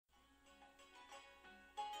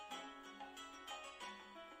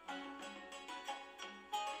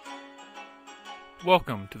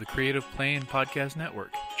Welcome to the Creative Playing Podcast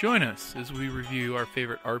Network. Join us as we review our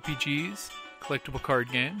favorite RPGs, collectible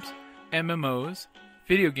card games, MMOs,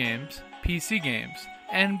 video games, PC games,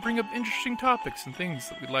 and bring up interesting topics and things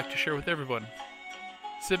that we'd like to share with everyone.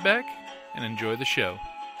 Sit back and enjoy the show.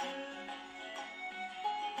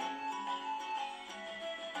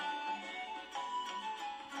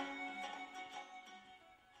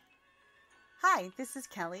 Hi, this is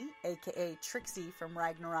Kelly, aka Trixie from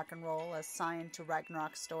Ragnarok and Roll, a Scion to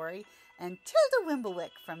Ragnarok story, and Tilda Wimblewick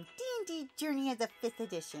from D&D Journey of the 5th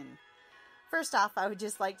Edition. First off, I would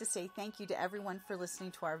just like to say thank you to everyone for listening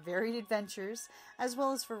to our varied adventures, as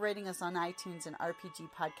well as for rating us on iTunes and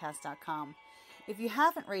RPGpodcast.com. If you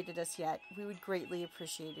haven't rated us yet, we would greatly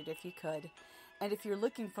appreciate it if you could. And if you're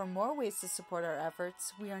looking for more ways to support our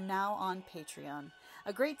efforts, we are now on Patreon,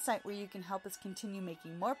 a great site where you can help us continue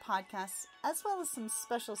making more podcasts, as well as some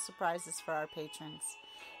special surprises for our patrons.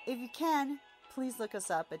 If you can, please look us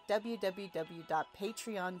up at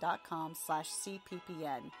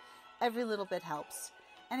www.patreon.com/cppn. Every little bit helps.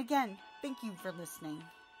 And again, thank you for listening.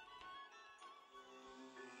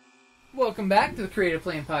 Welcome back to the Creative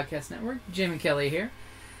Playing Podcast Network. Jim and Kelly here.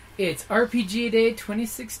 It's RPGADay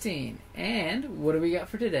 2016. And what do we got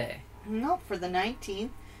for today? Nope, for the 19th,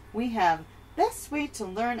 we have Best Way to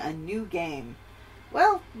Learn a New Game.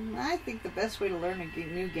 Well, I think the best way to learn a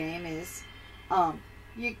new game is,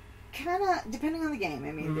 you kind of, depending on the game,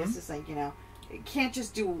 I mean, this is like, you can't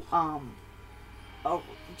just do,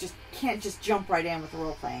 can't just jump right in with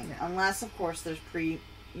role playing, unless, of course, there's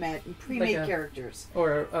pre-made characters.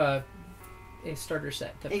 Or, a starter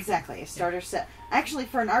set. Typically. Exactly, a starter set. Actually,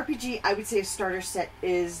 for an RPG, I would say a starter set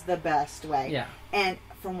is the best way. Yeah. And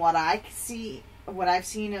from what I see, what I've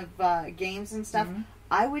seen of games and stuff,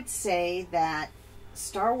 I would say that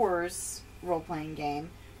Star Wars role-playing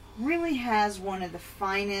game really has one of the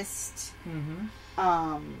finest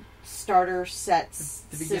starter sets.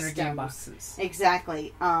 The beginner systems. game boxes.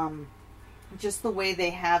 Exactly. Just the way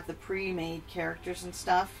they have the pre-made characters and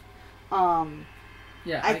stuff. I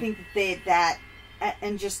think that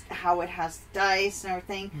and just how it has dice and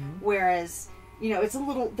everything. Whereas, it's a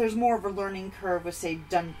little, there's more of a learning curve with, say,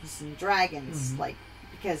 Dungeons and Dragons,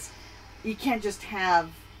 because you can't just have,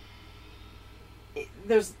 you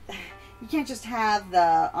can't just have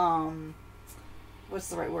the, what's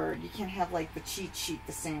the right word? You can't have, like, the cheat sheet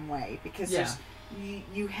the same way, because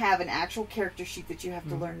you have an actual character sheet that you have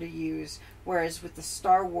to learn to use, whereas with the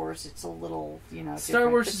Star Wars, it's a little, Star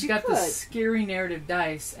Wars has got the scary narrative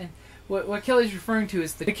dice, and what Kelly's referring to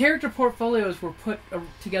is the character portfolios were put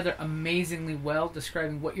together amazingly well,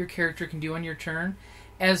 describing what your character can do on your turn,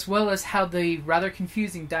 as well as how the rather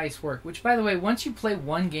confusing dice work, which, by the way, once you play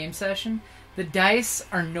one game session, the dice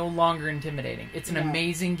are no longer intimidating. It's an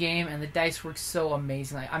amazing game, and the dice work so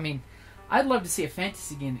amazingly. I mean, I'd love to see a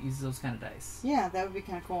fantasy game that uses those kind of dice. Yeah, that would be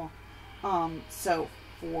kind of cool. So,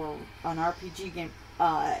 for an RPG game,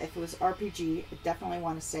 if it was RPG, I definitely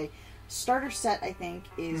want to say starter set, I think,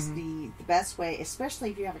 is the best way,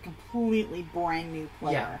 especially if you have a completely brand new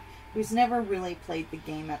player who's never really played the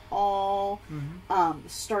game at all.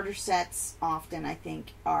 Starter sets often, I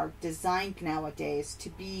think, are designed nowadays to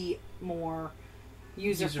be more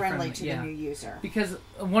user-friendly to the new user. Because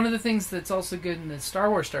one of the things that's also good in the Star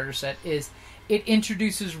Wars starter set is it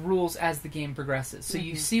introduces rules as the game progresses. So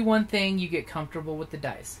you see one thing, you get comfortable with the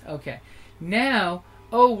dice. Okay. Now,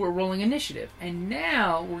 we're rolling initiative. And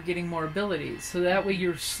now we're getting more abilities. So that way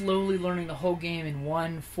you're slowly learning the whole game in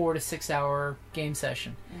one 4 to 6 hour game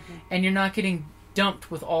session. And you're not getting dumped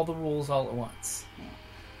with all the rules all at once.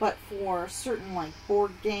 But for certain, like,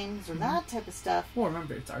 board games or that type of stuff... Well,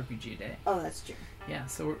 remember, it's RPGADay. Oh, that's true. Yeah,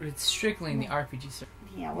 so it's strictly in the RPG circuit.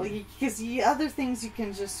 Yeah, well, because the other things you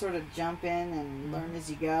can just sort of jump in and learn as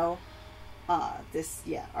you go.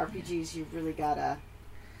 RPGs, you've really got to...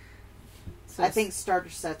 I think starter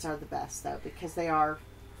sets are the best, though, because they are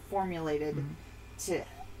formulated to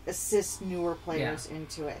assist newer players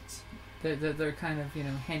into it. They're kind of,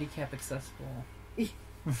 handicap accessible. It's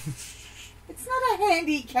not a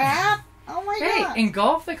handicap! Oh my god! Hey, in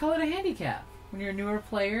golf they call it a handicap. When you're a newer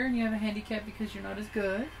player and you have a handicap because you're not as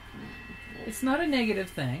good. It's not a negative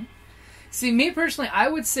thing. See, me personally, I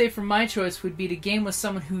would say for my choice would be to game with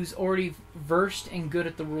someone who's already versed and good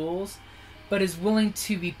at the rules, but is willing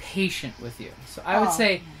to be patient with you. So I would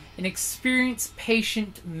say an experienced,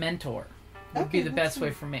 patient mentor would be the best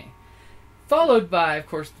way for me. Followed by, of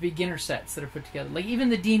course, the beginner sets that are put together. Like, even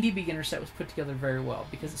the D&D beginner set was put together very well,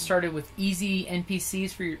 because it started with easy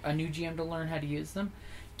NPCs for a new GM to learn how to use them,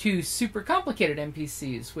 to super complicated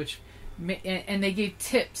NPCs, which And they gave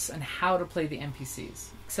tips on how to play the NPCs,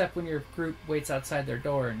 except when your group waits outside their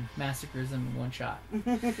door and massacres them in one shot.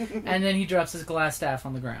 And then he drops his glass staff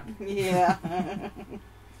on the ground. Yeah.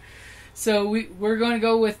 So we're going to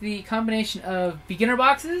go with the combination of beginner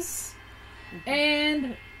boxes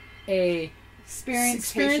and a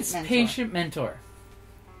experienced patient mentor.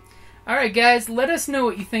 All right, guys, let us know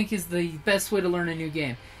what you think is the best way to learn a new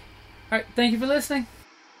game. All right, thank you for listening.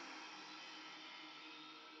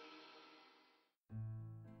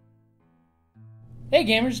 Hey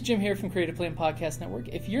gamers, Jim here from Creative Play and Podcast Network.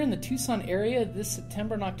 If you're in the Tucson area this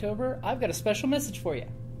September and October, I've got a special message for you.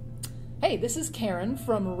 Hey, this is Karen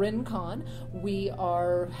from RinCon. We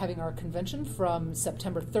are having our convention from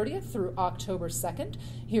September 30th through October 2nd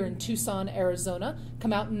here in Tucson, Arizona.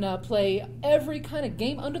 Come out and play every kind of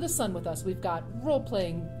game under the sun with us. We've got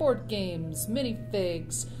role-playing, board games,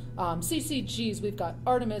 minifigs, CCGs, we've got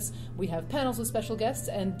Artemis, we have panels with special guests,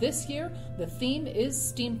 and this year the theme is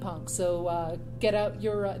steampunk. So get out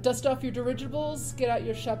your, dust off your dirigibles, get out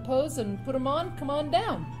your chapeaus and put them on, come on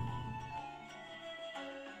down.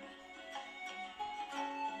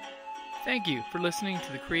 Thank you for listening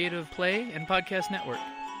to the Creative Play and Podcast Network,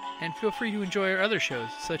 and feel free to enjoy our other shows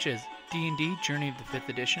such as D&D Journey of the 5th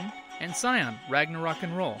Edition and Scion Ragnarok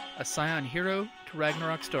and Roll, a Scion hero to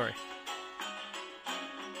Ragnarok story.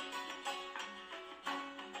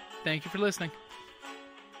 Thank you for listening.